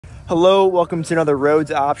Hello, welcome to another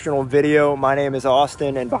roads optional video. My name is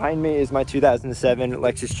Austin and behind me is my 2007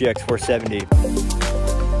 Lexus GX470.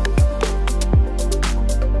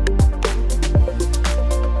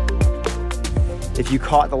 If you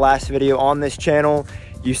caught the last video on this channel,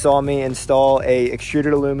 you saw me install a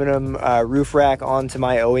extruded aluminum roof rack onto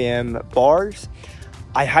my OEM bars.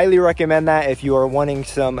 I highly recommend that if you are wanting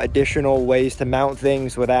some additional ways to mount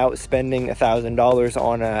things without spending $1,000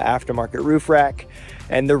 on an aftermarket roof rack.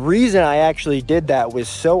 And the reason I actually did that was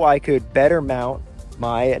so I could better mount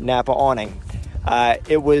my Napa awning.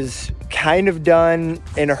 It was kind of done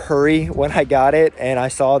in a hurry when I got it, and I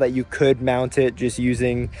saw that you could mount it just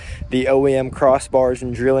using the OEM crossbars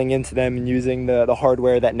and drilling into them and using the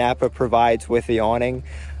hardware that Napa provides with the awning.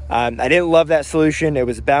 I didn't love that solution. It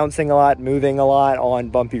was bouncing a lot, moving a lot on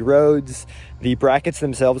bumpy roads. The brackets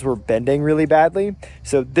themselves were bending really badly.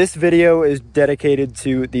 So this video is dedicated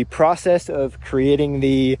to the process of creating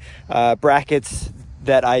the brackets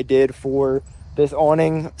that I did for this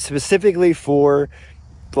awning, specifically for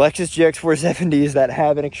Lexus GX470s that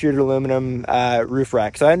have an extruded aluminum roof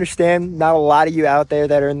rack. So I understand not a lot of you out there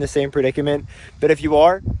that are in the same predicament, but if you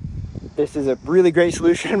are, this is a really great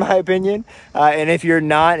solution in my opinion. And if you're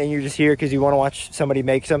not and you're just here because you want to watch somebody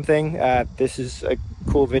make something, this is a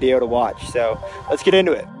cool video to watch. So let's get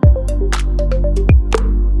into it.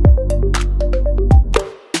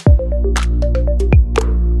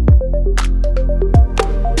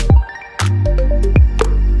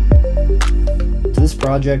 So this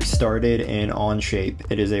project started in Onshape.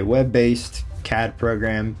 It is a web-based CAD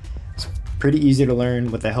program. Pretty easy to learn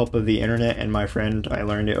with the help of the internet and my friend. I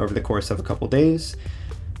learned it over the course of a couple days.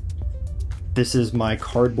 This is my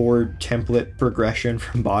cardboard template progression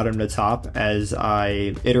from bottom to top. As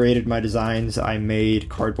I iterated my designs, I made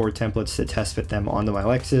cardboard templates to test fit them onto my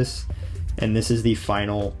Lexus, and this is the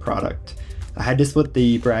final product. I had to split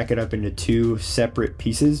the bracket up into two separate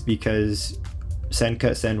pieces because Send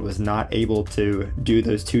Cut Send was not able to do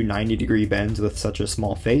those two 90-degree bends with such a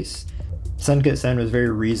small face. Send Cut Send was very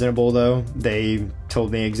reasonable though. They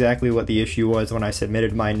told me exactly what the issue was when I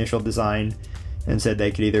submitted my initial design and said they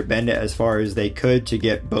could either bend it as far as they could to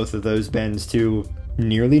get both of those bends to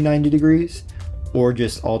nearly 90 degrees or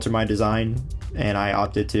just alter my design, and I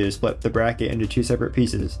opted to split the bracket into two separate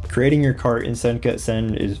pieces. Creating your cart in Send Cut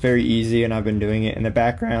Send is very easy, and I've been doing it in the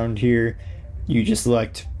background here. You just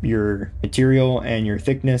select your material and your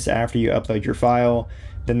thickness after you upload your file.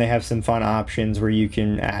 Then they have some fun options where you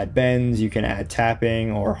can add bends, you can add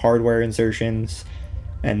tapping or hardware insertions,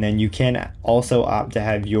 and then you can also opt to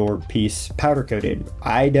have your piece powder coated.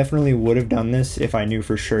 I definitely would have done this if I knew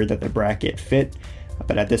for sure that the bracket fit,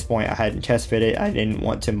 but at this point I hadn't test fit it. I didn't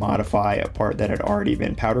want to modify a part that had already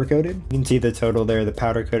been powder coated. You can see the total there. The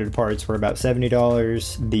powder coated parts were about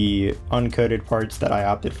 $70. The uncoated parts that I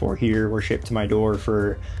opted for here were shipped to my door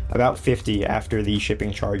for about $50 after the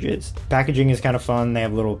shipping charges. Packaging is kind of fun. They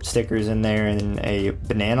have little stickers in there, and a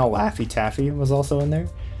banana Laffy Taffy was also in there.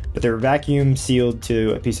 But they're vacuum sealed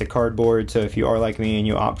to a piece of cardboard, so if you are like me and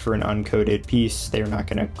you opt for an uncoated piece, they're not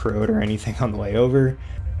going to corrode or anything on the way over.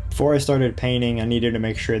 Before I started painting, I needed to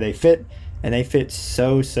make sure they fit, and they fit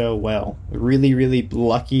so well. Really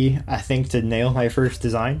lucky, I think, to nail my first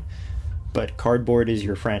design, but cardboard is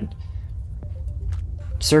your friend.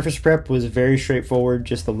 Surface prep was very straightforward,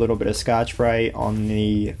 just a little bit of Scotch-Brite on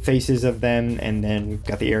the faces of them, and then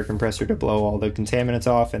got the air compressor to blow all the contaminants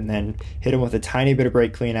off, and then hit them with a tiny bit of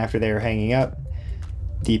brake clean after they were hanging up.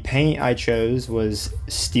 The paint I chose was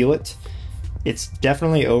Steel It. It's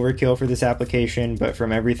definitely overkill for this application, but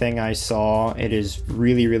from everything I saw, it is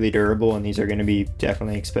really durable, and these are going to be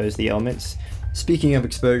definitely exposed to the elements. Speaking of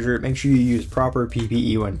exposure, make sure you use proper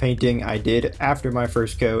PPE when painting. I did after my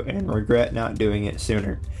first coat and regret not doing it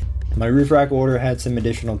sooner. My roof rack order had some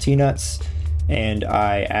additional T-nuts, and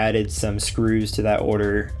I added some screws to that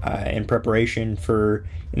order in preparation for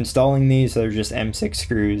installing these. So they're just M6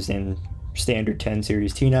 screws in standard 10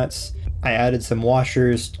 series T-nuts. I added some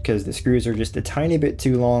washers because the screws are just a tiny bit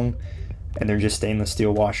too long, and they're just stainless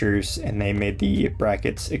steel washers, and they made the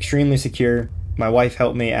brackets extremely secure. My wife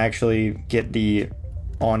helped me actually get the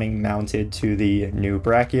awning mounted to the new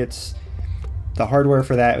brackets. The hardware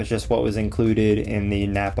for that was just what was included in the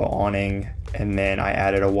Napa awning, and then I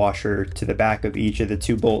added a washer to the back of each of the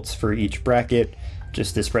two bolts for each bracket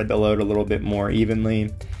just to spread the load a little bit more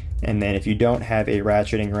evenly. And then if you don't have a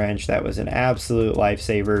ratcheting wrench, that was an absolute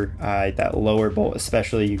lifesaver. That lower bolt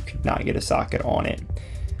especially, you could not get a socket on it.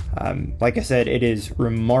 Like I said, it is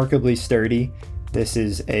remarkably sturdy. This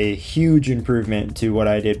is a huge improvement to what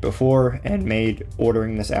I did before and made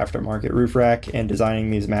ordering this aftermarket roof rack and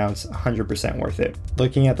designing these mounts 100% worth it.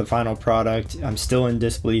 Looking at the final product, I'm still in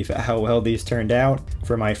disbelief at how well these turned out.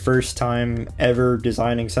 For my first time ever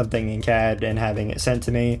designing something in CAD and having it sent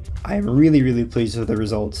to me, I'm really pleased with the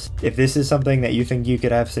results. If this is something that you think you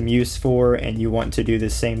could have some use for and you want to do the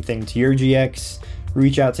same thing to your GX,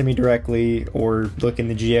 reach out to me directly or look in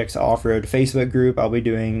the GX Off-Road Facebook group. I'll be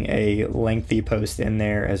doing a lengthy post in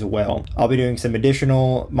there as well. I'll be doing some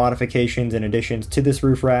additional modifications and additions to this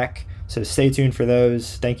roof rack, so stay tuned for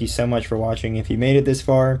those. Thank you so much for watching if you made it this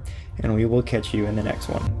far, and we will catch you in the next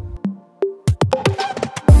one.